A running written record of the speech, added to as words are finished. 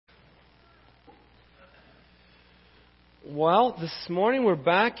Well, this morning we're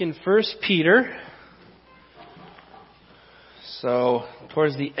back in 1 Peter. So,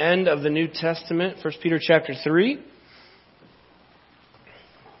 towards the end of the New Testament, 1 Peter chapter 3.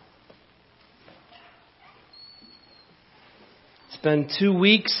 It's been 2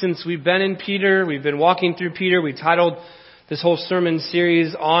 weeks since we've been in Peter. We've been walking through Peter. We titled this whole sermon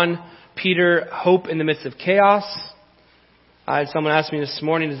series on Peter, Hope in the Midst of Chaos. Someone asked me this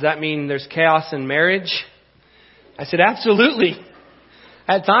morning, does that mean there's chaos in marriage? I said, absolutely.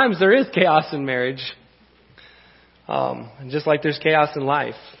 At times there is chaos in marriage. Just like there's chaos in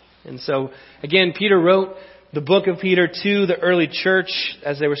life. And so, again, Peter wrote the book of Peter to the early church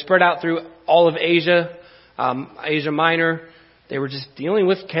as they were spread out through all of Asia, Asia Minor. They were just dealing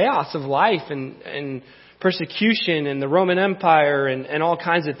with chaos of life and persecution and the Roman Empire and all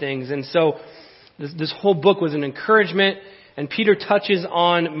kinds of things. And so this whole book was an encouragement. And Peter touches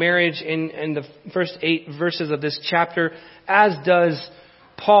on marriage in the first 8 verses of this chapter, as does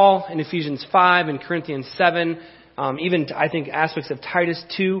Paul in Ephesians 5 and Corinthians 7. Even, I think, aspects of Titus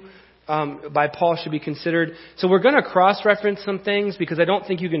 2 by Paul should be considered. So we're going to cross-reference some things because I don't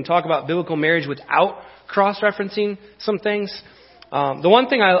think you can talk about biblical marriage without cross-referencing some things. The one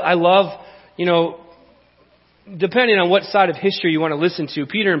thing I love, depending on what side of history you want to listen to,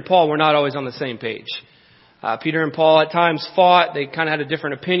 Peter and Paul were not always on the same page. Peter and Paul at times fought. They kind of had a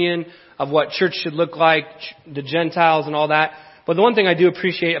different opinion of what church should look like, the Gentiles and all that. But the one thing I do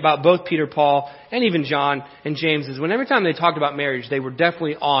appreciate about both Peter, Paul, and even John and James is every time they talked about marriage, they were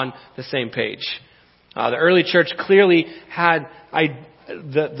definitely on the same page. The early church clearly had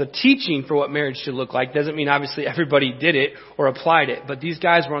the teaching for what marriage should look like. Doesn't mean obviously everybody did it or applied it, but these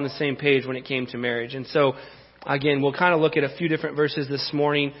guys were on the same page when it came to marriage. And so, again, we'll kind of look at a few different verses this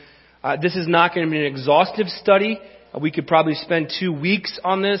morning. This is not going to be an exhaustive study. We could probably spend 2 weeks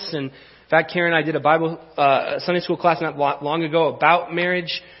on this. And in fact, Karen and I did a Sunday school class not long ago about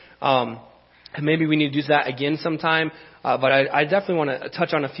marriage. And maybe we need to do that again sometime. But I definitely want to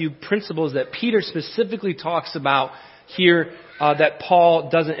touch on a few principles that Peter specifically talks about here that Paul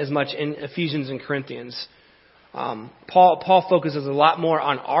doesn't as much in Ephesians and Corinthians. Paul focuses a lot more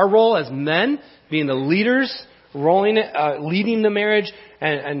on our role as men, being the leaders, leading the marriage,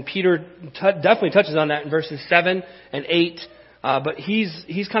 and Peter definitely touches on that in verses 7 and 8. But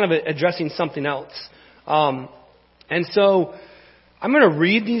he's kind of addressing something else. And so I'm going to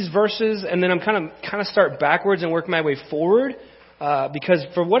read these verses, and then I'm kind of start backwards and work my way forward. Because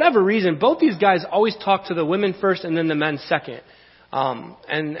for whatever reason, both these guys always talk to the women first and then the men second.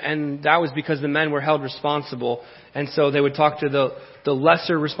 And that was because the men were held responsible. And so they would talk to the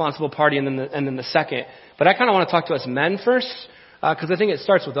lesser responsible party and then the second. But I kind of want to talk to us men first, because I think it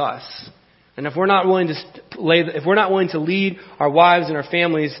starts with us. And if we're not willing to lead our wives and our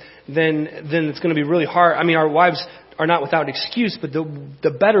families, then it's going to be really hard. I mean, our wives are not without excuse, but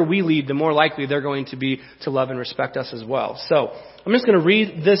the better we lead, the more likely they're going to be to love and respect us as well. So I'm just going to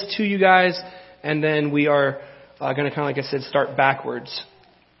read this to you guys, and then we are going to kind of, like I said, start backwards.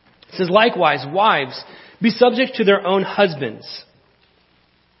 It says, likewise, wives, be subject to their own husbands,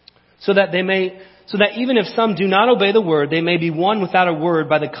 so that even if some do not obey the word, they may be won without a word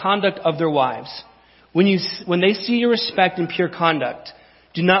by the conduct of their wives. When they see your respect and pure conduct,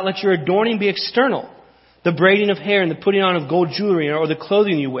 do not let your adorning be external, the braiding of hair and the putting on of gold jewelry or the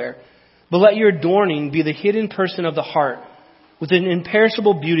clothing you wear. But let your adorning be the hidden person of the heart, with an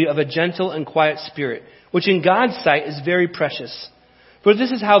imperishable beauty of a gentle and quiet spirit, which in God's sight is very precious. For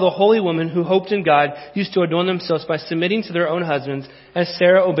this is how the holy women who hoped in God used to adorn themselves by submitting to their own husbands, as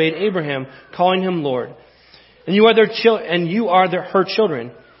Sarah obeyed Abraham, calling him Lord. And you are her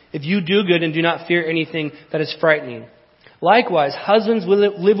children, if you do good and do not fear anything that is frightening. Likewise, husbands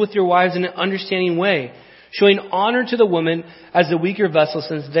will live with your wives in an understanding way, showing honor to the woman as the weaker vessel,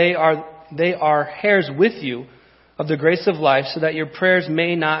 since they are heirs with you of the grace of life, so that your prayers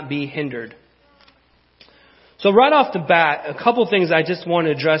may not be hindered. So right off the bat, a couple things I just want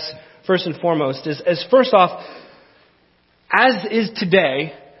to address first and foremost is first off, as is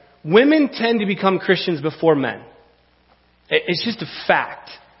today, women tend to become Christians before men. It's just a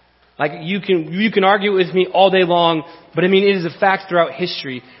fact. Like you can argue with me all day long, but I mean it is a fact throughout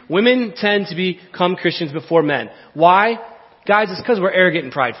history. Women tend to become Christians before men. Why? Guys, it's because we're arrogant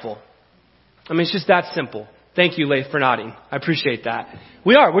and prideful. I mean, it's just that simple. Thank you, Leif, for nodding. I appreciate that.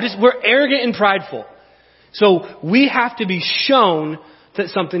 We are. We're arrogant and prideful. So we have to be shown that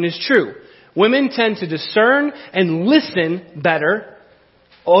something is true. Women tend to discern and listen better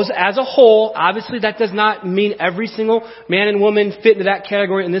as a whole. Obviously, that does not mean every single man and woman fit into that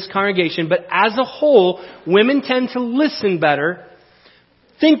category in this congregation. But as a whole, women tend to listen better,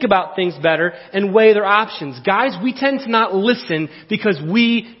 think about things better, and weigh their options. Guys, we tend to not listen because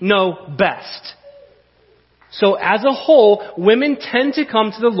we know best. So as a whole, women tend to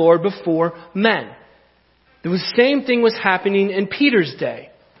come to the Lord before men. The same thing was happening in Peter's day.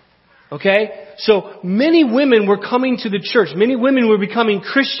 Okay? So many women were coming to the church. Many women were becoming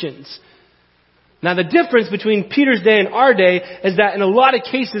Christians. Now the difference between Peter's day and our day is that in a lot of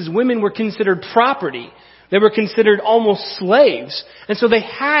cases, women were considered property. They were considered almost slaves. And so they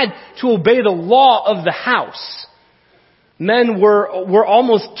had to obey the law of the house. Men were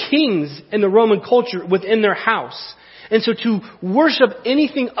almost kings in the Roman culture within their house. And so to worship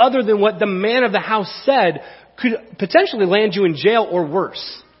anything other than what the man of the house said could potentially land you in jail or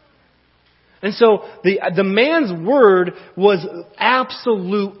worse. And so the man's word was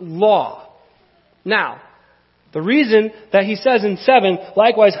absolute law. Now, the reason that he says in 7,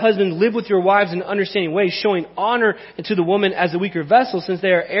 likewise husbands live with your wives in an understanding way, showing honor to the woman as a weaker vessel since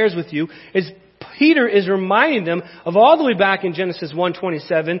they are heirs with you, is Peter is reminding them of all the way back in Genesis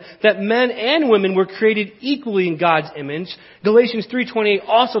 1:27 that men and women were created equally in God's image. Galatians 3:28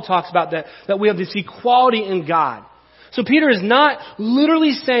 also talks about that we have this equality in God. So Peter is not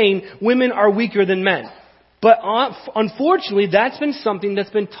literally saying women are weaker than men. But unfortunately, that's been something that's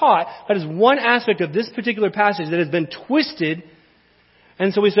been taught. That is one aspect of this particular passage that has been twisted.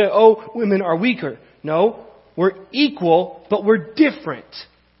 And so we say, oh, women are weaker. No, we're equal, but we're different.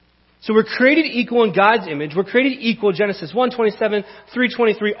 So we're created equal in God's image. We're created equal, Genesis 1:27,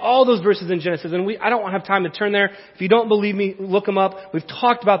 3:23, all those verses in Genesis. And I don't have time to turn there. If you don't believe me, look them up. We've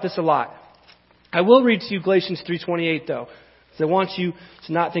talked about this a lot. I will read to you Galatians 3:28 though, because I want you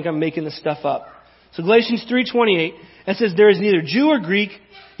to not think I'm making this stuff up. So Galatians 3:28, it says, there is neither Jew or Greek,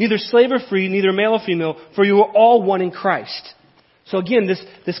 neither slave or free, neither male or female, for you are all one in Christ. So again,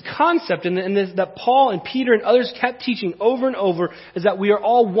 this concept and this, that Paul and Peter and others kept teaching over and over is that we are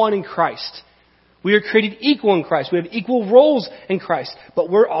all one in Christ. We are created equal in Christ. We have equal roles in Christ, but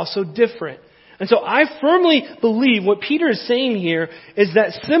we're also different. And so I firmly believe what Peter is saying here is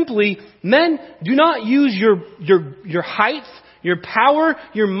that simply men do not use your height, your power,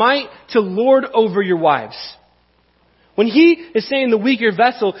 your might to lord over your wives. When he is saying the weaker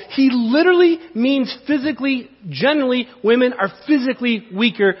vessel, he literally means physically, generally, women are physically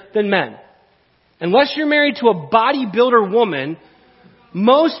weaker than men. Unless you're married to a bodybuilder woman,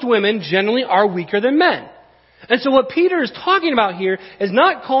 most women generally are weaker than men. And so what Peter is talking about here is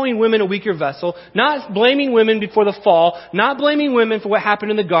not calling women a weaker vessel, not blaming women before the fall, not blaming women for what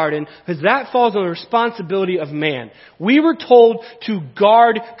happened in the garden, because that falls on the responsibility of man. We were told to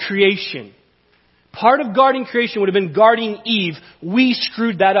guard creation. Part of guarding creation would have been guarding Eve. We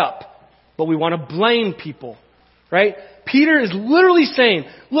screwed that up. But we want to blame people. Right? Peter is literally saying,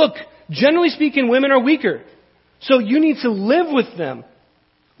 look, generally speaking, women are weaker. So you need to live with them.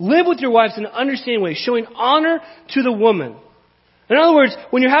 Live with your wives in an understanding way, showing honor to the woman. In other words,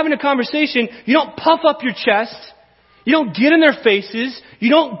 when you're having a conversation, you don't puff up your chest. You don't get in their faces. You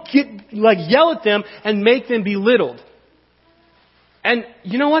don't yell at them and make them belittled. And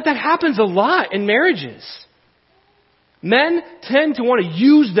you know what? That happens a lot in marriages. Men tend to want to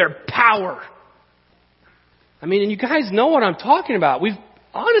use their power. I mean, and you guys know what I'm talking about.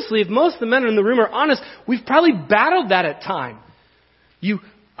 Honestly, if most of the men in the room are honest, we've probably battled that at times. You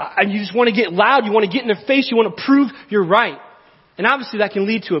just want to get loud. You want to get in their face. You want to prove you're right. And obviously that can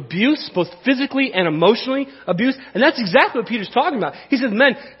lead to abuse, both physically and emotionally abuse. And that's exactly what Peter's talking about. He says,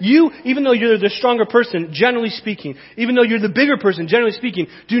 men, even though you're the stronger person, generally speaking, even though you're the bigger person, generally speaking,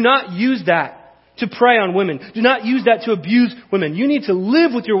 do not use that to prey on women. Do not use that to abuse women. You need to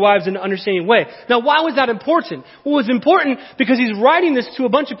live with your wives in an understanding way. Now, why was that important? Well, it was important because he's writing this to a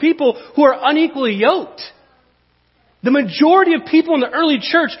bunch of people who are unequally yoked. The majority of people in the early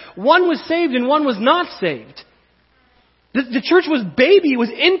church, one was saved and one was not saved. The church was baby, it was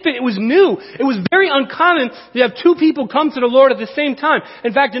infant, it was new. It was very uncommon to have two people come to the Lord at the same time.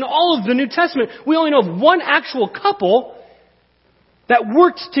 In fact, in all of the New Testament, we only know of one actual couple that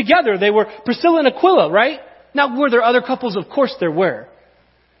worked together. They were Priscilla and Aquila, right? Now, were there other couples? Of course there were.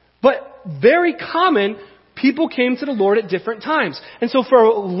 But very common, people came to the Lord at different times. And so for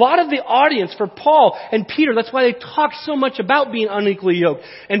a lot of the audience, for Paul and Peter, that's why they talk so much about being unequally yoked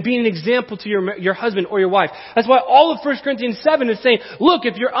and being an example to your husband or your wife. That's why all of 1 Corinthians 7 is saying, look,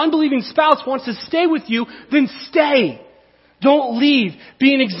 if your unbelieving spouse wants to stay with you, then stay. Don't leave.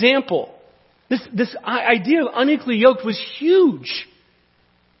 Be an example. This idea of unequally yoked was huge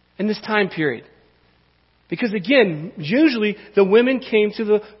in this time period. Because again, usually the women came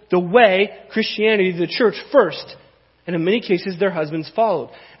to the way, Christianity, the church first. And in many cases, their husbands followed.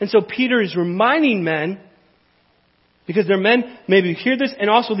 And so Peter is reminding men Because their men maybe hear this, and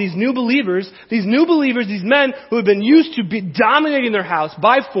also these new believers, these men who have been used to be dominating their house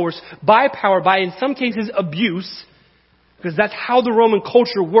by force, by power, by in some cases abuse, because that's how the Roman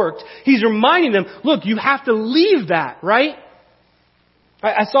culture worked. He's reminding them, look, you have to leave that, right?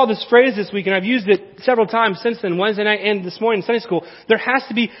 I saw this phrase this week, and I've used it several times since then, Wednesday night and this morning in Sunday school. There has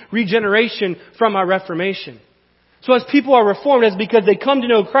to be regeneration from our reformation. So as people are reformed, as because they come to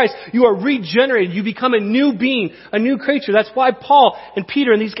know Christ, you are regenerated. You become a new being, a new creature. That's why Paul and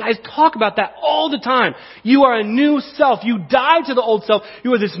Peter and these guys talk about that all the time. You are a new self. You die to the old self.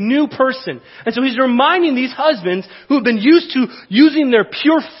 You are this new person. And so he's reminding these husbands who have been used to using their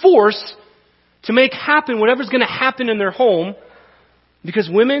pure force to make happen whatever's going to happen in their home. Because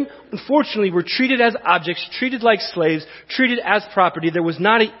women, unfortunately, were treated as objects, treated like slaves, treated as property. There was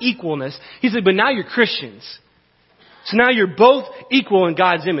not an equalness. He said, but now you're Christians. So now you're both equal in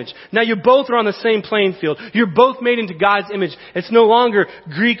God's image. Now you both are on the same playing field. You're both made into God's image. It's no longer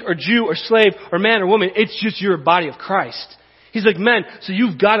Greek or Jew or slave or man or woman. It's just you're a body of Christ. He's like, men, so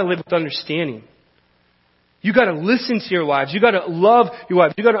you've got to live with understanding. You got to listen to your wives. You got to love your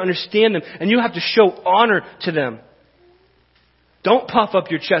wives. You got to understand them. And you have to show honor to them. Don't puff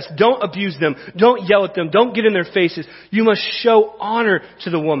up your chest. Don't abuse them. Don't yell at them. Don't get in their faces. You must show honor to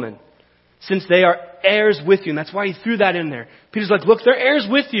the woman, since they are heirs with you. And that's why he threw that in there. Peter's like, look, they're heirs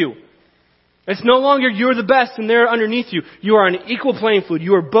with you. It's no longer you're the best and they're underneath you. You are on an equal playing field.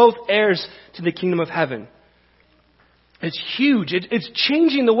 You are both heirs to the kingdom of heaven. It's huge. It's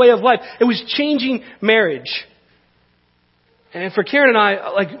changing the way of life. It was changing marriage. And for Karen and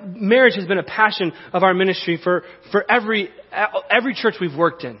I, marriage has been a passion of our ministry for every church we've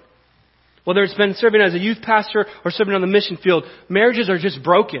worked in. Whether it's been serving as a youth pastor or serving on the mission field, marriages are just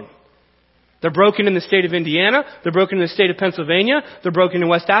broken. They're broken in the state of Indiana. They're broken in the state of Pennsylvania. They're broken in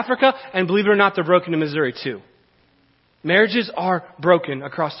West Africa. And believe it or not, they're broken in Missouri too. Marriages are broken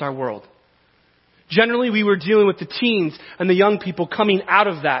across our world. Generally, we were dealing with the teens and the young people coming out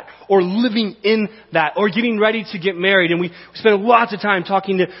of that, or living in that, or getting ready to get married. And we spent lots of time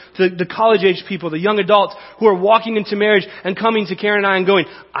talking to the college-age people, the young adults who are walking into marriage and coming to Karen and I and going,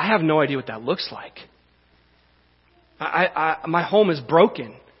 I have no idea what that looks like. My home is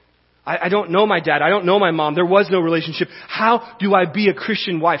broken. I don't know my dad. I don't know my mom. There was no relationship. How do I be a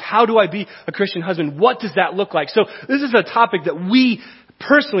Christian wife? How do I be a Christian husband? What does that look like? So this is a topic that we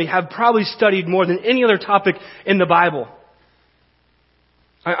personally have probably studied more than any other topic in the Bible.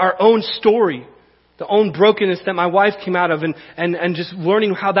 Our own story, the own brokenness that my wife came out of, and just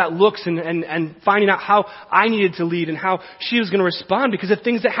learning how that looks and finding out how I needed to lead and how she was going to respond because of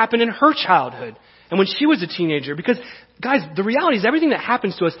things that happened in her childhood and when she was a teenager. Because, guys, the reality is everything that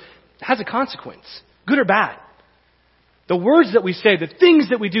happens to us has a consequence, good or bad. The words that we say, the things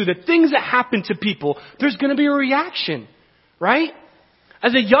that we do, the things that happen to people, there's going to be a reaction, right?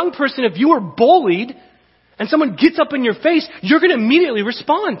 As a young person, if you were bullied and someone gets up in your face, you're going to immediately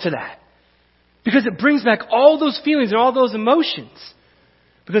respond to that. Because it brings back all those feelings and all those emotions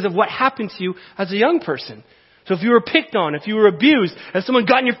because of what happened to you as a young person. So if you were picked on, if you were abused, and someone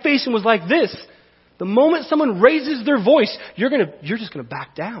got in your face and was like this, the moment someone raises their voice, you're just going to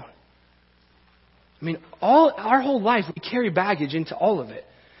back down. I mean, our whole life, we carry baggage into all of it.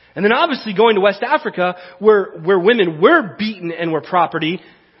 And then obviously going to West Africa, where women were beaten and were property,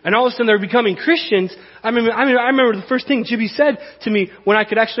 and all of a sudden they're becoming Christians. I remember the first thing Jibby said to me when I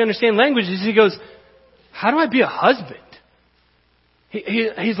could actually understand language is he goes, how do I be a husband?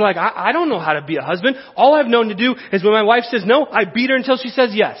 He's like, I don't know how to be a husband. All I've known to do is when my wife says no, I beat her until she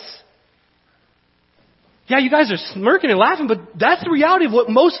says yes. Yeah, you guys are smirking and laughing, but that's the reality of what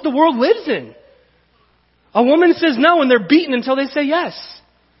most of the world lives in. A woman says no and they're beaten until they say yes.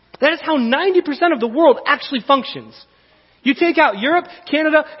 That is how 90% of the world actually functions. You take out Europe,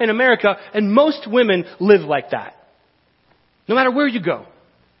 Canada, and America, and most women live like that. No matter where you go.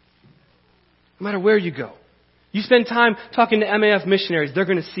 No matter where you go. You spend time talking to MAF missionaries, they're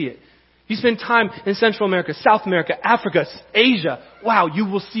going to see it. You spend time in Central America, South America, Africa, Asia. Wow, you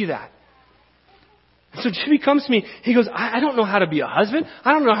will see that. So Jimmy comes to me, he goes, I don't know how to be a husband.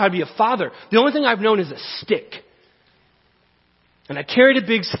 I don't know how to be a father. The only thing I've known is a stick. And I carried a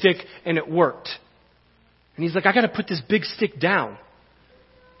big stick and it worked. And he's like, I got to put this big stick down.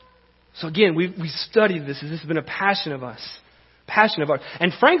 So again, we studied this. This has been a passion of us. Passion of ours.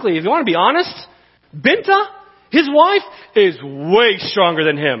 And frankly, if you want to be honest, Binta, his wife, is way stronger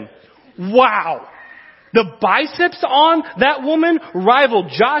than him. Wow. The biceps on that woman rival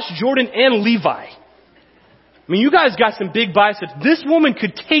Josh, Jordan, and Levi. I mean, you guys got some big biceps. This woman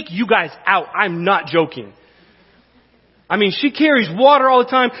could take you guys out. I'm not joking. I mean, she carries water all the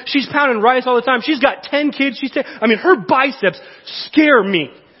time. She's pounding rice all the time. She's got 10 kids. Her biceps scare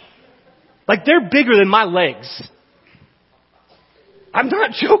me. Like they're bigger than my legs. I'm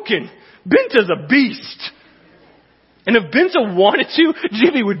not joking. Binta's a beast. And if Binta wanted to,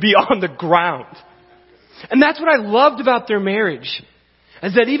 Jimmy would be on the ground. And that's what I loved about their marriage.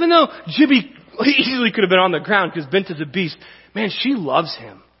 Is that even though Jimmy easily could have been on the ground because Binta's a beast, man, she loves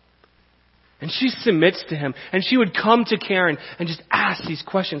him. And she submits to him. And she would come to Karen and just ask these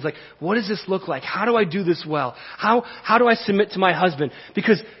questions like, what does this look like? How do I do this well? How do I submit to my husband?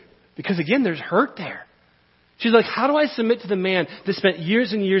 Because again, there's hurt there. She's like, how do I submit to the man that spent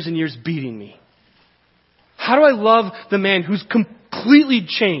years and years and years beating me? How do I love the man who's completely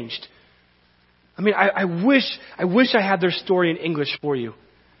changed? I mean, I wish I had their story in English for you.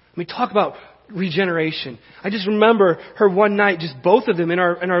 I mean, talk about regeneration. I just remember her one night, just both of them in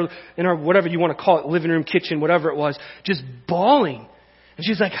our whatever you want to call it, living room, kitchen, whatever it was, just bawling. And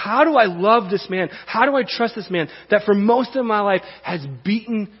she's like, how do I love this man? How do I trust this man that for most of my life has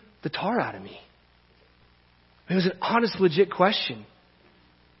beaten the tar out of me? It was an honest, legit question.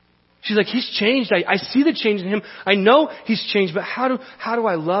 She's like, he's changed. I see the change in him. I know he's changed, but how do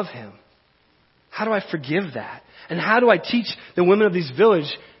I love him? How do I forgive that? And how do I teach the women of this village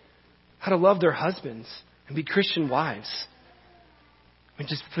how to love their husbands and be Christian wives? I mean,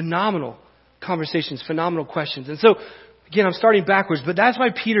 just phenomenal conversations, phenomenal questions. And so, again, I'm starting backwards, but that's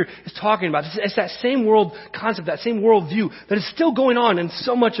why Peter is talking about. It's that same world concept, that same world view that is still going on in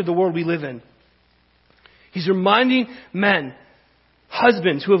so much of the world we live in. He's reminding men,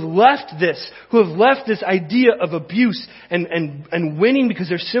 husbands who have left this idea of abuse and winning because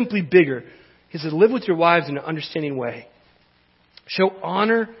they're simply bigger. He says, live with your wives in an understanding way. Show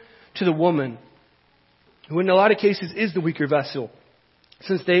honor to the woman, who in a lot of cases is the weaker vessel,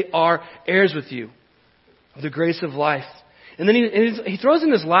 since they are heirs with you of the grace of life. And then he throws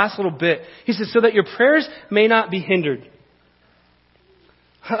in this last little bit. He says, so that your prayers may not be hindered.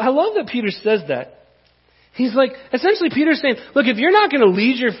 I love that Peter says that. He's like, essentially Peter's saying, look, if you're not going to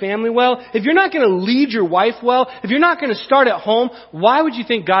lead your family well, if you're not going to lead your wife well, if you're not going to start at home, why would you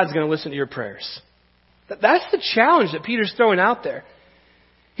think God's going to listen to your prayers? That's the challenge that Peter's throwing out there.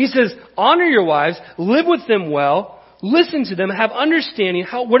 He says, honor your wives, live with them well, listen to them, have understanding,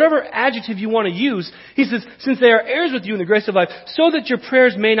 whatever adjective you want to use. He says, since they are heirs with you in the grace of life, so that your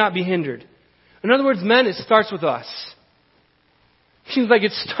prayers may not be hindered. In other words, men, it starts with us. He's like,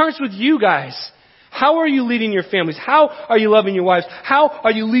 it starts with you guys. How are you leading your families? How are you loving your wives? How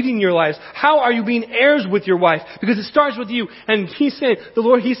are you leading your lives? How are you being heirs with your wife? Because it starts with you. And he's saying,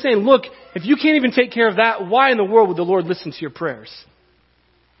 look, if you can't even take care of that, why in the world would the Lord listen to your prayers?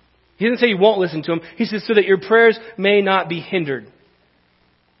 He doesn't say he won't listen to them. He says, so that your prayers may not be hindered.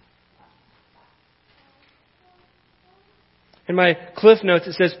 In my cliff notes,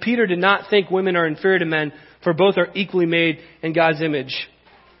 it says, Peter did not think women are inferior to men, for both are equally made in God's image.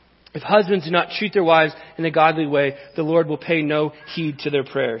 If husbands do not treat their wives in a godly way, the Lord will pay no heed to their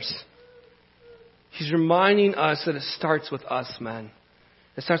prayers. He's reminding us that it starts with us, men.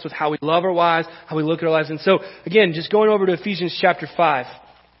 It starts with how we love our wives, how we look at our lives. And so, again, just going over to Ephesians chapter 5.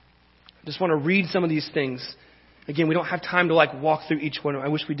 I just want to read some of these things. Again, we don't have time to walk through each one. I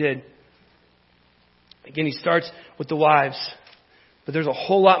wish we did. Again, he starts with the wives. But there's a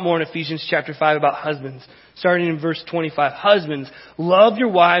whole lot more in Ephesians chapter 5 about husbands. Starting in verse 25. Husbands, love your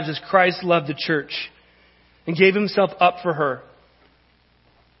wives as Christ loved the church and gave himself up for her.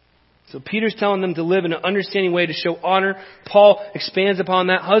 So Peter's telling them to live in an understanding way to show honor. Paul expands upon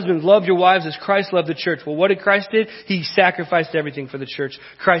that. Husbands, love your wives as Christ loved the church. Well, what did Christ do? He sacrificed everything for the church.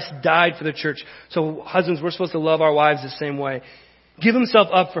 Christ died for the church. So husbands, we're supposed to love our wives the same way. Give himself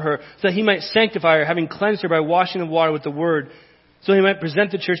up for her so that he might sanctify her, having cleansed her by washing of water with the word, so he might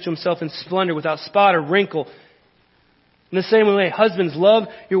present the church to himself in splendor, without spot or wrinkle. In the same way, husbands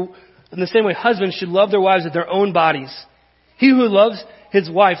should love their wives as their own bodies. He who loves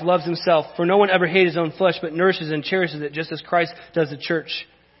his wife loves himself, for no one ever hated his own flesh, but nourishes and cherishes it, just as Christ does the church.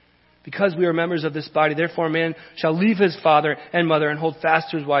 Because we are members of this body, therefore a man shall leave his father and mother and hold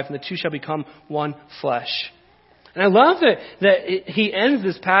fast to his wife, and the two shall become one flesh. And I love that he ends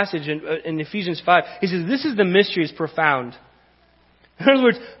this passage in Ephesians 5. He says, this is the mystery is profound. In other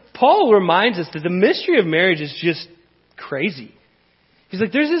words, Paul reminds us that the mystery of marriage is just crazy. He's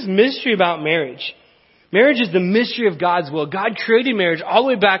like, there's this mystery about marriage. Marriage is the mystery of God's will. God created marriage all the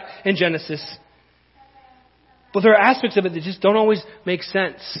way back in Genesis. But there are aspects of it that just don't always make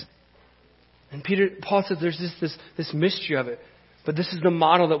sense. And Paul says there's this mystery of it. But this is the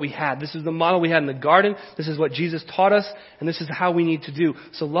model that we had. This is the model we had in the garden. This is what Jesus taught us, and this is how we need to do.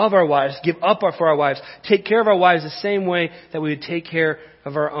 So love our wives, give up for our wives, take care of our wives the same way that we would take care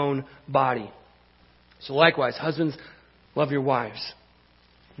of our own body. So likewise, husbands, love your wives.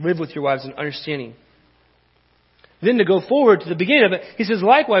 Live with your wives in understanding. Then to go forward to the beginning of it, he says,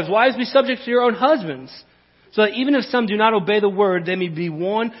 likewise, wives, be subject to your own husbands, so that even if some do not obey the word, they may be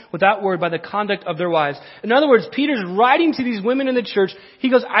won without word by the conduct of their wives. In other words, Peter's writing to these women in the church. He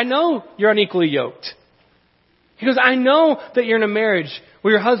goes, I know you're unequally yoked. He goes, I know that you're in a marriage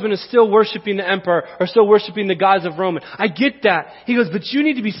where your husband is still worshiping the emperor or still worshiping the gods of Rome. I get that. He goes, but you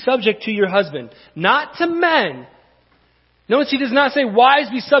need to be subject to your husband, not to men. Notice he does not say, wives,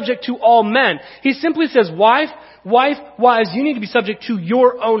 be subject to all men. He simply says, wives, you need to be subject to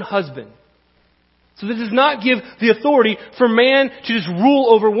your own husband. So this does not give the authority for man to just rule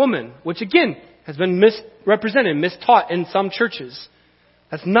over woman, which again has been misrepresented, mistaught in some churches.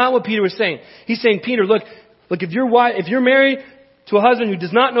 That's not what Peter was saying. He's saying, Peter, look, if you're married to a husband who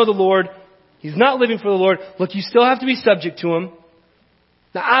does not know the Lord, he's not living for the Lord, look, you still have to be subject to him.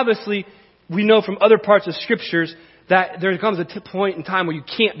 Now obviously, we know from other parts of scriptures that there comes a point in time where you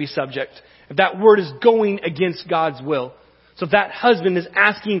can't be subject if that word is going against God's will. So if that husband is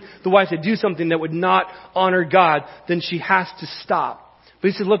asking the wife to do something that would not honor God, then she has to stop.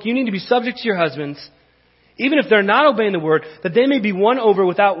 But he says, look, you need to be subject to your husbands, even if they're not obeying the word, that they may be won over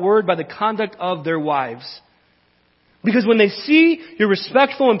without word by the conduct of their wives. Because when they see your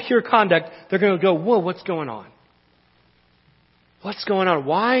respectful and pure conduct, they're going to go, whoa, what's going on? What's going on?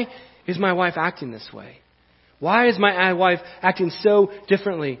 Why is my wife acting this way? Why is my wife acting so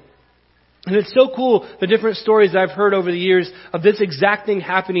differently? And it's so cool, the different stories that I've heard over the years of this exact thing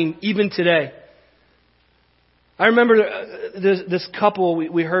happening even today. I remember this couple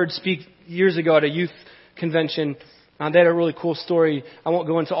we heard speak years ago at a youth convention. They had a really cool story. I won't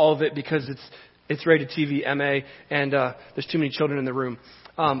go into all of it because it's rated TV, MA, and there's too many children in the room.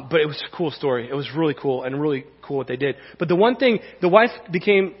 But it was a cool story. It was really cool and really cool what they did. But the one thing, the wife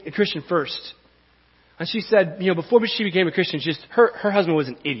became a Christian first. And she said, before she became a Christian, her husband was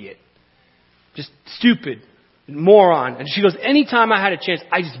an idiot. Just stupid, moron. And she goes, anytime I had a chance,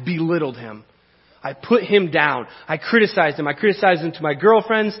 I just belittled him. I put him down. I criticized him. I criticized him to my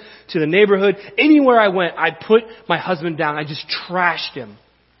girlfriends, to the neighborhood. Anywhere I went, I put my husband down. I just trashed him.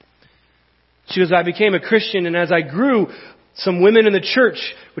 She goes, I became a Christian, and as I grew, some women in the church,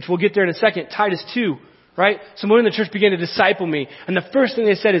 which we'll get there in a second, Titus 2, right? Some women in the church began to disciple me. And the first thing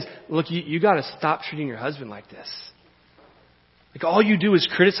they said is, look, you got to stop treating your husband like this. Like all you do is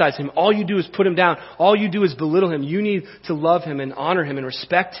criticize him. All you do is put him down. All you do is belittle him. You need to love him and honor him and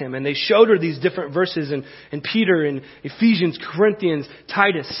respect him. And they showed her these different verses in Peter, in Ephesians, Corinthians,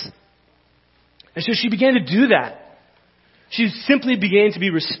 Titus. And so she began to do that. She simply began to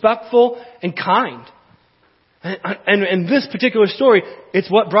be respectful and kind. And this particular story,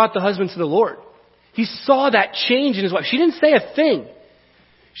 it's what brought the husband to the Lord. He saw that change in his wife. She didn't say a thing.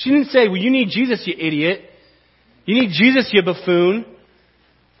 She didn't say, well, you need Jesus, you idiot. You need Jesus, you buffoon.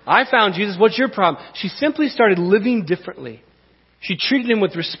 I found Jesus. What's your problem? She simply started living differently. She treated him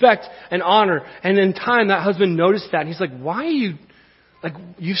with respect and honor. And in time, that husband noticed that. And he's like, why are you,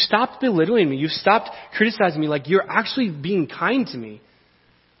 you've stopped belittling me. You've stopped criticizing me. You're actually being kind to me.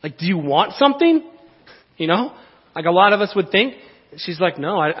 Do you want something? Like a lot of us would think. She's like,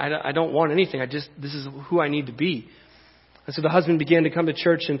 no, I don't want anything. This is who I need to be. And so the husband began to come to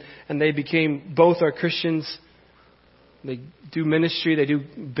church and they became, both are Christians. They do ministry. They do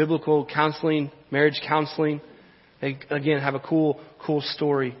biblical counseling, marriage counseling. They, again, have a cool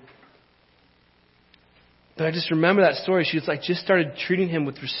story. But I just remember that story. She was just started treating him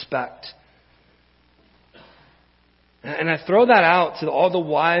with respect. And I throw that out to all the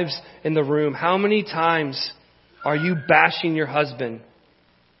wives in the room. How many times are you bashing your husband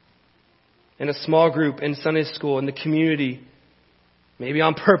in a small group, in Sunday school, in the community? Maybe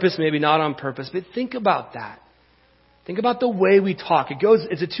on purpose, maybe not on purpose. But think about that. Think about the way we talk.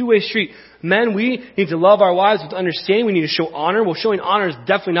 It's a two-way street. Men, we need to love our wives with understanding. We need to show honor. Well, showing honor is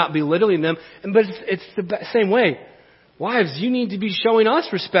definitely not belittling them. But it's the same way. Wives, you need to be showing us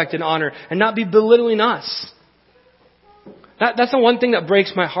respect and honor and not be belittling us. That's the one thing that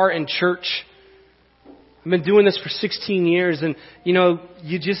breaks my heart in church. I've been doing this for 16 years and,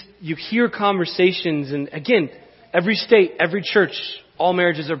 you hear conversations and again, every state, every church, all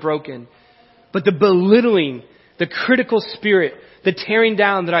marriages are broken. But the belittling, the critical spirit, the tearing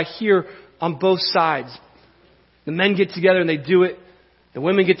down that I hear on both sides. The men get together and they do it. The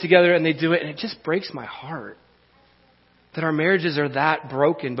women get together and they do it. And it just breaks my heart that our marriages are that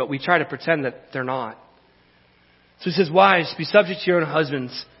broken, but we try to pretend that they're not. So he says, wives, be subject to your own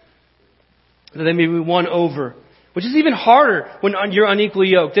husbands, that they may be won over. Which is even harder when you're unequally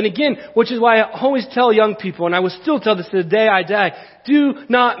yoked. And again, which is why I always tell young people, and I will still tell this to the day I die, do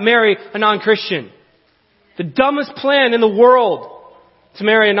not marry a non-Christian. The dumbest plan in the world to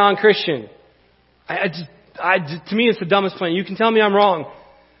marry a non-Christian. To me, it's the dumbest plan. You can tell me I'm wrong.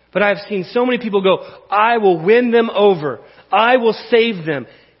 But I've seen so many people go, I will win them over. I will save them.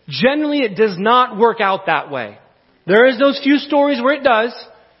 Generally, it does not work out that way. There is those few stories where it does.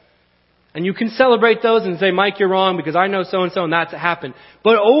 And you can celebrate those and say, Mike, you're wrong because I know so-and-so and that's happened.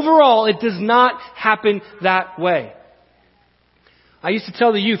 But overall, it does not happen that way. I used to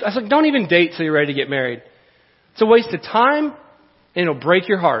tell the youth, I was like, don't even date till you're ready to get married. It's a waste of time and it'll break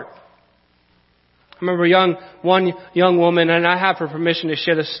your heart. I remember one young woman, and I have her permission to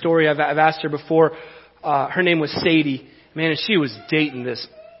share this story. I've asked her before. Her name was Sadie. Man, and she was dating this.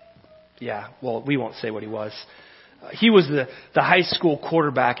 Yeah, well, we won't say what he was. He was the high school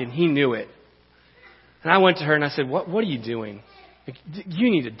quarterback, and he knew it. And I went to her and I said, what are you doing? Like, you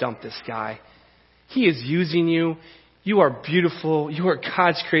need to dump this guy. He is using you. You are beautiful. You are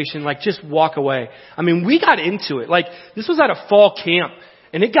God's creation. Like, just walk away. I mean, we got into it. Like, this was at a fall camp,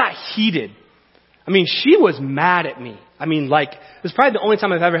 and it got heated. I mean, she was mad at me. I mean, like, it was probably the only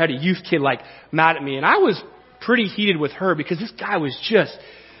time I've ever had a youth kid, like, mad at me. And I was pretty heated with her because this guy was just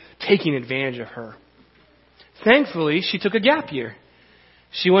taking advantage of her. Thankfully, she took a gap year.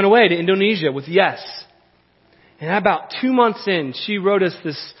 She went away to Indonesia with Yes. And about 2 months in, she wrote us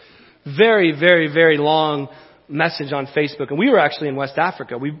this very, very, very long message on Facebook. And we were actually in West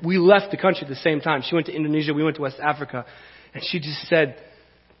Africa. We left the country at the same time. She went to Indonesia. We went to West Africa. And she just said,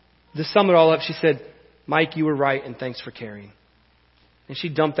 to sum it all up, she said, Mike, you were right, and thanks for caring. And she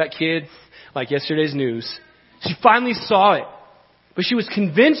dumped that kid like yesterday's news. She finally saw it. But she was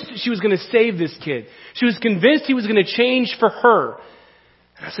convinced she was going to save this kid. She was convinced he was going to change for her.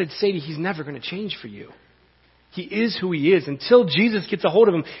 And I said, Sadie, he's never going to change for you. He is who he is. Until Jesus gets a hold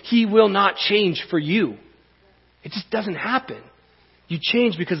of him, he will not change for you. It just doesn't happen. You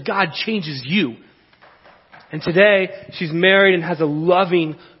change because God changes you. And today, she's married and has a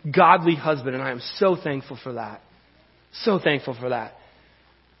loving, godly husband. And I am so thankful for that. So thankful for that.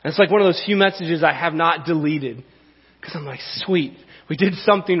 And it's like one of those few messages I have not deleted. Because I'm like, sweet, we did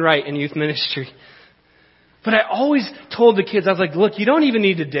something right in youth ministry. But I always told the kids, I was like, look, you don't even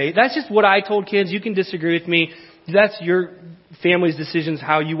need to date. That's just what I told kids. You can disagree with me. That's your family's decisions,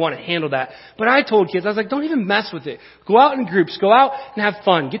 how you want to handle that. But I told kids, I was like, don't even mess with it. Go out in groups. Go out and have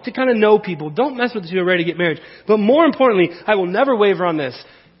fun. Get to kind of know people. Don't mess with it until you're ready to get married. But more importantly, I will never waver on this.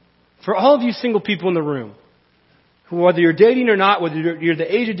 For all of you single people in the room, whether you're dating or not, whether you're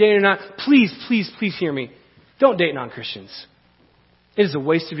the age of dating or not, please, please, please hear me. Don't date non-Christians. It is a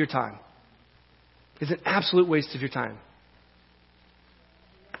waste of your time. It's an absolute waste of your time.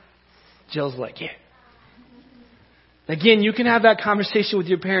 Jill's like, yeah. Again, you can have that conversation with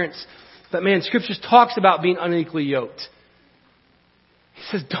your parents. But man, Scripture talks about being unequally yoked. He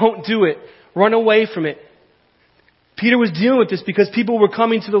says, don't do it. Run away from it. Peter was dealing with this because people were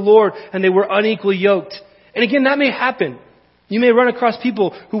coming to the Lord and they were unequally yoked. And again, that may happen. You may run across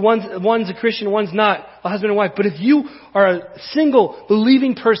people who one's a Christian, one's not, a husband and wife. But if you are a single,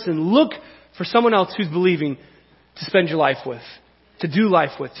 believing person, look for someone else who's believing to spend your life with, to do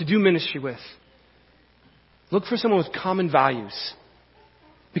life with, to do ministry with. Look for someone with common values.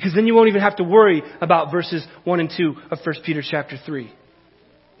 Because then you won't even have to worry about verses 1 and 2 of 1 Peter chapter 3.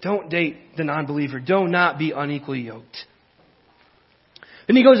 Don't date the non-believer. Do not be unequally yoked.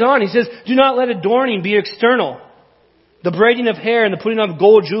 Then he goes on, he says, do not let adorning be external. The braiding of hair and the putting on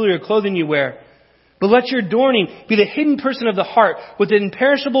gold jewelry or clothing you wear. But let your adorning be the hidden person of the heart with the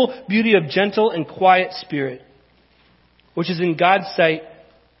imperishable beauty of gentle and quiet spirit, which in God's sight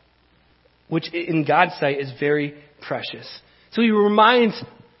is very precious. So he reminds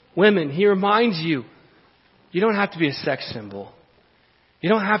women, he reminds you, you don't have to be a sex symbol. You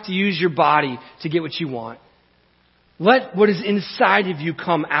don't have to use your body to get what you want. Let what is inside of you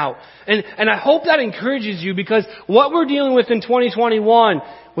come out. And I hope that encourages you, because what we're dealing with in 2021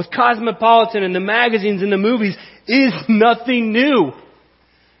 with Cosmopolitan and the magazines and the movies is nothing new.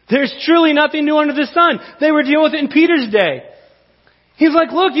 There's truly nothing new under the sun. They were dealing with it in Peter's day. He's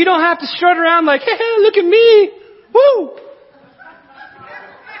like, look, you don't have to strut around like, hey, look at me. Woo!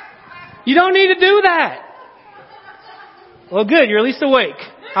 You don't need to do that. Well, good. You're at least awake.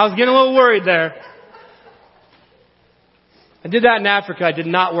 I was getting a little worried there. I did that in Africa. It did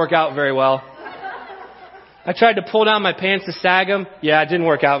not work out very well. I tried to pull down my pants to sag them. Yeah, it didn't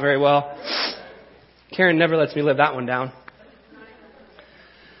work out very well. Karen never lets me live that one down.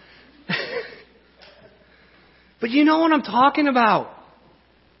 But you know what I'm talking about.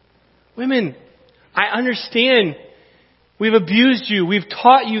 Women, I understand. We've abused you. We've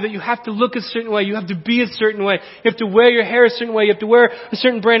taught you that you have to look a certain way. You have to be a certain way. You have to wear your hair a certain way. You have to wear a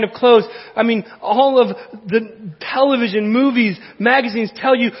certain brand of clothes. I mean, all of the television, movies, magazines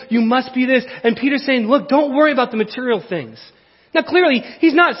tell you you must be this. And Peter's saying, look, don't worry about the material things. Now clearly,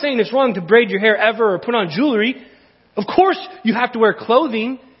 he's not saying it's wrong to braid your hair ever or put on jewelry. Of course, you have to wear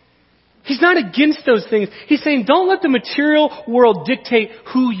clothing. He's not against those things. He's saying, don't let the material world dictate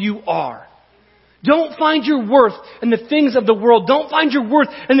who you are. Don't find your worth in the things of the world. Don't find your worth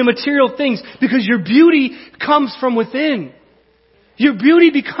in the material things, because your beauty comes from within. Your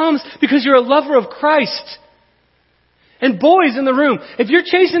beauty becomes because you're a lover of Christ. And boys in the room, if you're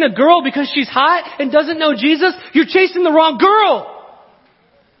chasing a girl because she's hot and doesn't know Jesus, you're chasing the wrong girl.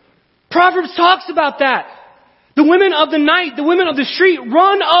 Proverbs talks about that. The women of the night, the women of the street,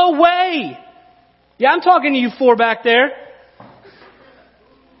 run away. Yeah, I'm talking to you four back there.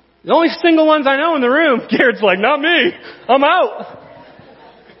 The only single ones I know in the room. Garrett's like, not me. I'm out.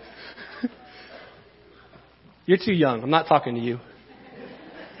 You're too young. I'm not talking to you.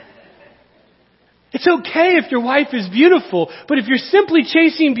 It's okay if your wife is beautiful, but if you're simply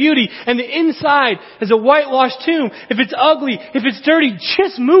chasing beauty and the inside is a whitewashed tomb, if it's ugly, if it's dirty,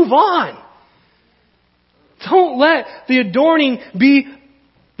 just move on. Don't let the adorning be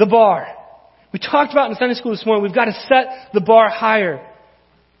the bar. We talked about in Sunday school this morning, we've got to set the bar higher.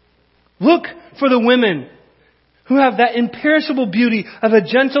 Look for the women who have that imperishable beauty of a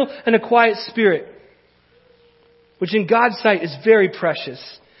gentle and a quiet spirit, which in God's sight is very precious.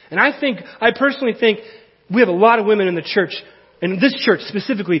 And I personally think we have a lot of women in the church, and in this church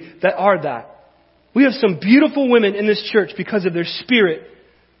specifically, that are that. We have some beautiful women in this church because of their spirit,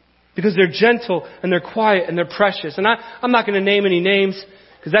 because they're gentle and they're quiet and they're precious. And I'm not going to name any names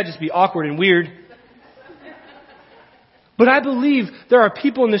because that'd just be awkward and weird. But I believe there are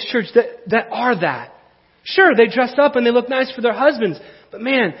people in this church that are that. Sure, they dress up and they look nice for their husbands. But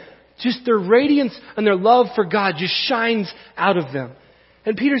man, just their radiance and their love for God just shines out of them.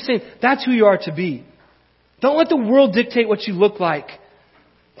 And Peter's saying, that's who you are to be. Don't let the world dictate what you look like.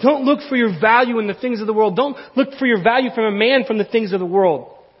 Don't look for your value in the things of the world. Don't look for your value from a man from the things of the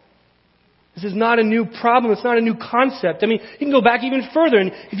world. This is not a new problem. It's not a new concept. I mean, you can go back even further.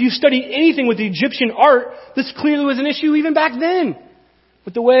 And if you study anything with the Egyptian art, this clearly was an issue even back then,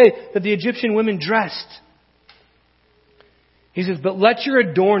 with the way that the Egyptian women dressed. He says, but let your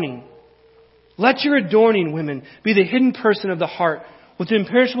adorning, women, be the hidden person of the heart, with the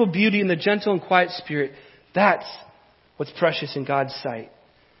imperishable beauty and the gentle and quiet spirit. That's what's precious in God's sight.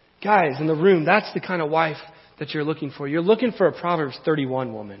 Guys, in the room, that's the kind of wife that you're looking for. You're looking for a Proverbs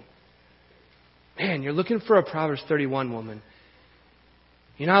 31 woman. Man, you're looking for a Proverbs 31 woman.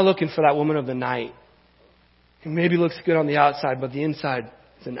 You're not looking for that woman of the night who maybe looks good on the outside, but the inside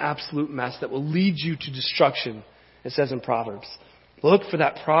is an absolute mess that will lead you to destruction, it says in Proverbs. Look for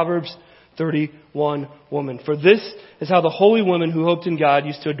that Proverbs 31 woman. For this is how the holy women who hoped in God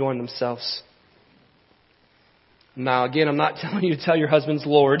used to adorn themselves. Now, again, I'm not telling you to tell your husbands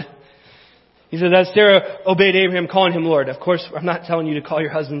Lord. He said that Sarah obeyed Abraham, calling him Lord. Of course, I'm not telling you to call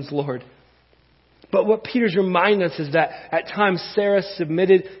your husbands Lord. But what Peter's reminding us is that at times Sarah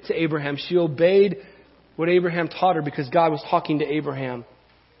submitted to Abraham. She obeyed what Abraham taught her because God was talking to Abraham.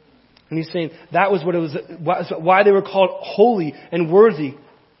 And he's saying that was why they were called holy and worthy.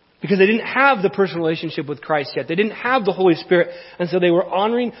 Because they didn't have the personal relationship with Christ yet. They didn't have the Holy Spirit. And so they were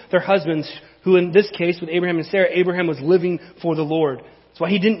honoring their husbands, who in this case with Abraham and Sarah, Abraham was living for the Lord. That's why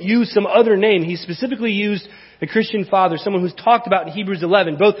he didn't use some other name. He specifically used a Christian father, someone who's talked about in Hebrews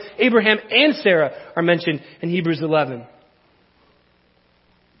 11. Both Abraham and Sarah are mentioned in Hebrews 11.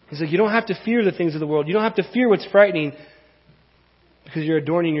 He's like, you don't have to fear the things of the world. You don't have to fear what's frightening because you're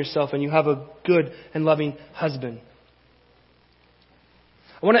adorning yourself and you have a good and loving husband.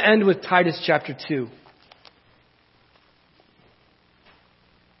 I want to end with Titus chapter 2.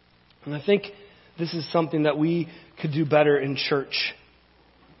 And I think this is something that we could do better in church.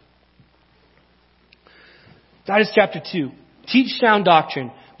 Titus chapter 2. Teach sound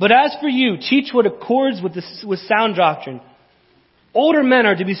doctrine. But as for you, teach what accords with sound doctrine. Older men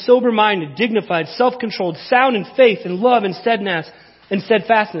are to be sober-minded, dignified, self-controlled, sound in faith and love and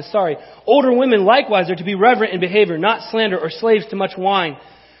steadfastness. Older women likewise are to be reverent in behavior, not slander or slaves to much wine.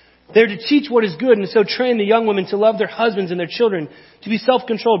 They're to teach what is good and so train the young women to love their husbands and their children, to be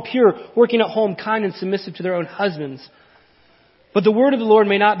self-controlled, pure, working at home, kind and submissive to their own husbands. But the word of the Lord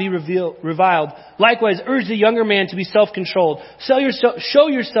may not be reviled. Likewise, urge the younger man to be self-controlled. Show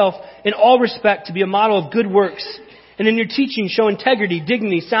yourself in all respect to be a model of good works. And in your teaching, show integrity,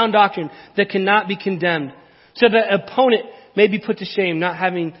 dignity, sound doctrine that cannot be condemned. so that opponent may be put to shame, not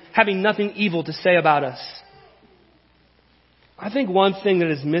having nothing evil to say about us. I think one thing that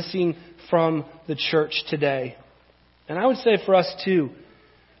is missing from the church today, and I would say for us too,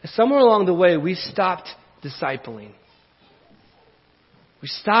 is somewhere along the way we stopped discipling. We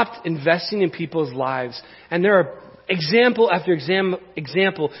stopped investing in people's lives. And there are example after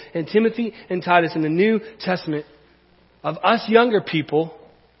example in Timothy and Titus in the New Testament of us younger people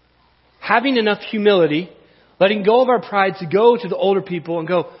having enough humility, letting go of our pride to go to the older people and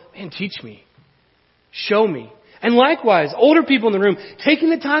go, man, teach me. Show me. And likewise, older people in the room taking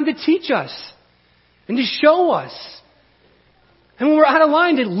the time to teach us and to show us. And when we're out of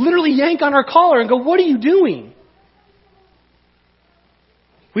line, to literally yank on our collar and go, what are you doing?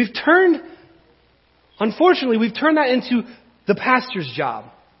 Unfortunately, we've turned that into the pastor's job.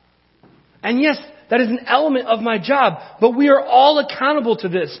 And yes, that is an element of my job, but we are all accountable to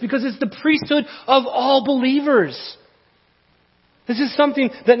this because it's the priesthood of all believers. This is something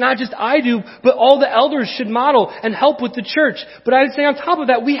that not just I do, but all the elders should model and help with the church. But I would say on top of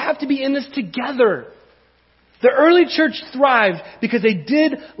that, we have to be in this together. The early church thrived because they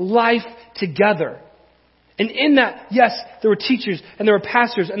did life together. And in that, yes, there were teachers and there were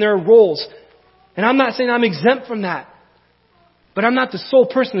pastors and there are roles. And I'm not saying I'm exempt from that. But I'm not the sole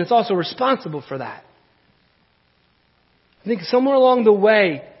person that's also responsible for that. I think somewhere along the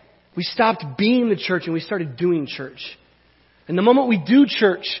way, we stopped being the church and we started doing church. And the moment we do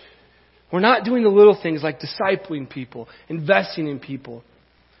church, we're not doing the little things like discipling people, investing in people.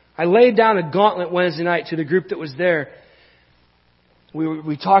 I laid down a gauntlet Wednesday night to the group that was there.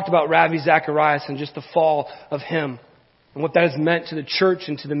 We talked about Ravi Zacharias and just the fall of him and what that has meant to the church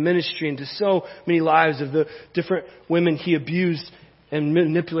and to the ministry and to so many lives of the different women he abused and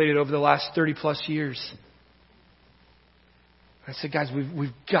manipulated over the last 30 plus years. I said, guys,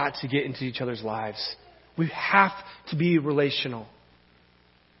 we've got to get into each other's lives. We have to be relational.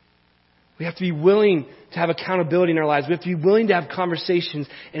 We have to be willing to have accountability in our lives. We have to be willing to have conversations,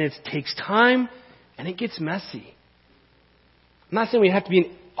 and it takes time and it gets messy. I'm not saying we have to be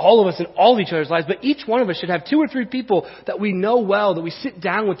in all of us in all of each other's lives, but each one of us should have 2 or 3 people that we know well, that we sit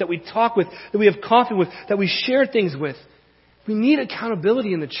down with, that we talk with, that we have coffee with, that we share things with. We need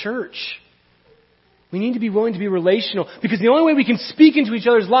accountability in the church. We need to be willing to be relational, because the only way we can speak into each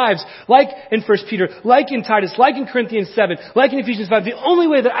other's lives, like in 1 Peter, like in Titus, like in Corinthians 7, like in Ephesians 5, the only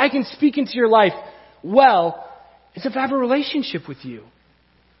way that I can speak into your life well is if I have a relationship with you.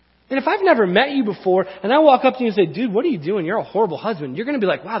 And if I've never met you before and I walk up to you and say, dude, what are you doing? You're a horrible husband. You're going to be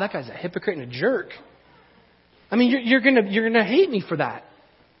like, wow, that guy's a hypocrite and a jerk. I mean, you're going to hate me for that.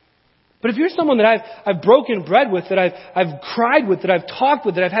 But if you're someone that I've broken bread with, that I've cried with, that I've talked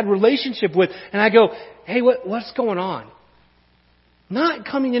with, that I've had relationship with, and I go, hey, what's going on? Not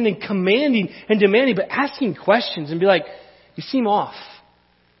coming in and commanding and demanding, but asking questions and be like, you seem off.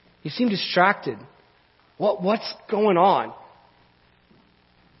 You seem distracted. What's going on?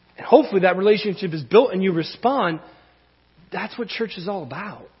 And hopefully that relationship is built and you respond. That's what church is all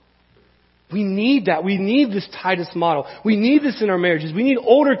about. We need that. We need this Titus model. We need this in our marriages. We need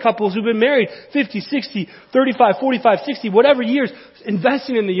older couples who've been married 50, 60, 35, 45, 60, whatever years,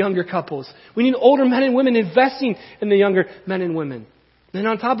 investing in the younger couples. We need older men and women investing in the younger men and women. And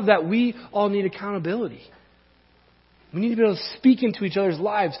on top of that, we all need accountability. We need to be able to speak into each other's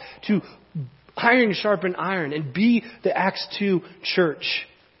lives, to iron sharpen iron, and be the Acts 2 church.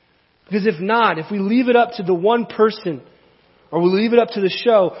 Because if not, if we leave it up to the one person, or we leave it up to the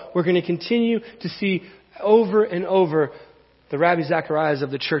show, we're going to continue to see over and over the Ravi Zacharias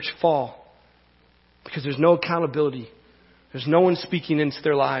of the church fall. Because there's no accountability. There's no one speaking into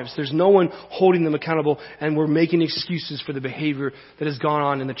their lives. There's no one holding them accountable. And we're making excuses for the behavior that has gone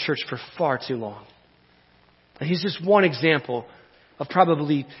on in the church for far too long. And he's just one example of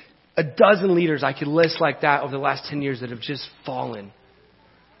probably a dozen leaders I could list like that over the last 10 years that have just fallen.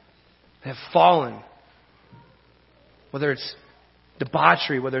 They have fallen. Whether it's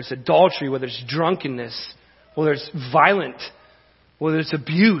debauchery, whether it's adultery, whether it's drunkenness, whether it's violent, whether it's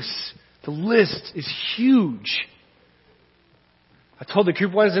abuse. The list is huge. I told the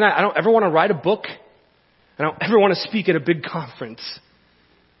group Wednesday night, I don't ever want to write a book. I don't ever want to speak at a big conference.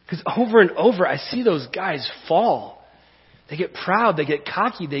 Because over and over, I see those guys fall. They get proud, they get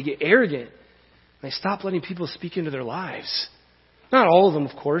cocky, they get arrogant. And they stop letting people speak into their lives. Not all of them,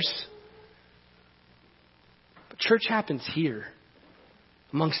 of course. But church happens here,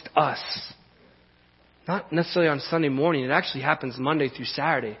 amongst us. Not necessarily on Sunday morning. It actually happens Monday through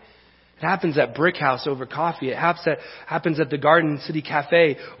Saturday. It happens at Brick House over coffee. It happens at the Garden City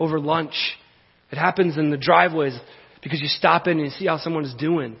Cafe over lunch. It happens in the driveways because you stop in and you see how someone's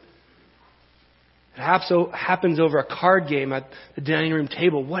doing. It happens over a card game at the dining room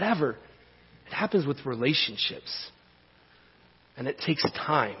table, whatever. It happens with relationships. And it takes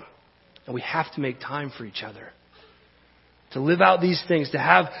time. And we have to make time for each other. To live out these things, to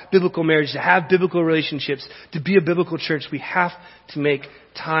have biblical marriage, to have biblical relationships, to be a biblical church, we have to make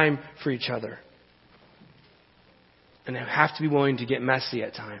time for each other. And we have to be willing to get messy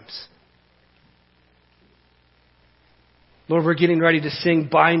at times. Lord, we're getting ready to sing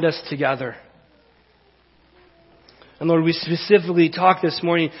Bind Us Together. And Lord, we specifically talked this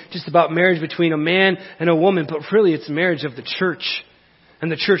morning just about marriage between a man and a woman, but really it's marriage of the church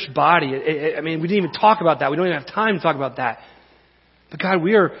and the church body. I mean, we didn't even talk about that. We don't even have time to talk about that. But God,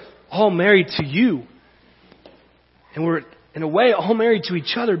 we are all married to you. And we're, in a way, all married to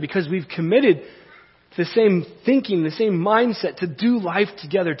each other because we've committed to the same thinking, the same mindset, to do life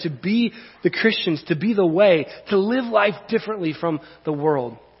together, to be the Christians, to be the way, to live life differently from the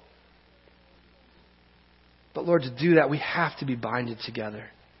world. But Lord, to do that, we have to be binded together.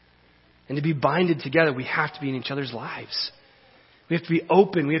 And to be binded together, we have to be in each other's lives. We have to be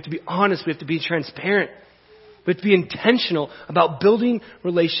open. We have to be honest. We have to be transparent. We have to be intentional about building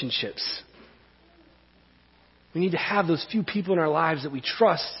relationships. We need to have those few people in our lives that we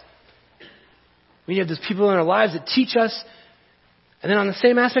trust. We need to have those people in our lives that teach us. And then on the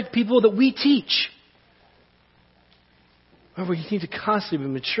same aspect, people that we teach. However, we need to constantly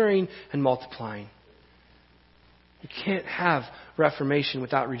be maturing and multiplying. You can't have reformation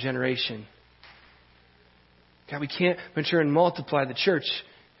without regeneration. God, we can't mature and multiply the church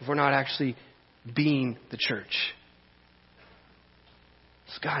if we're not actually being the church.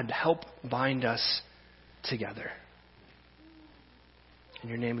 So God, help bind us together. In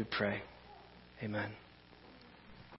your name we pray. Amen.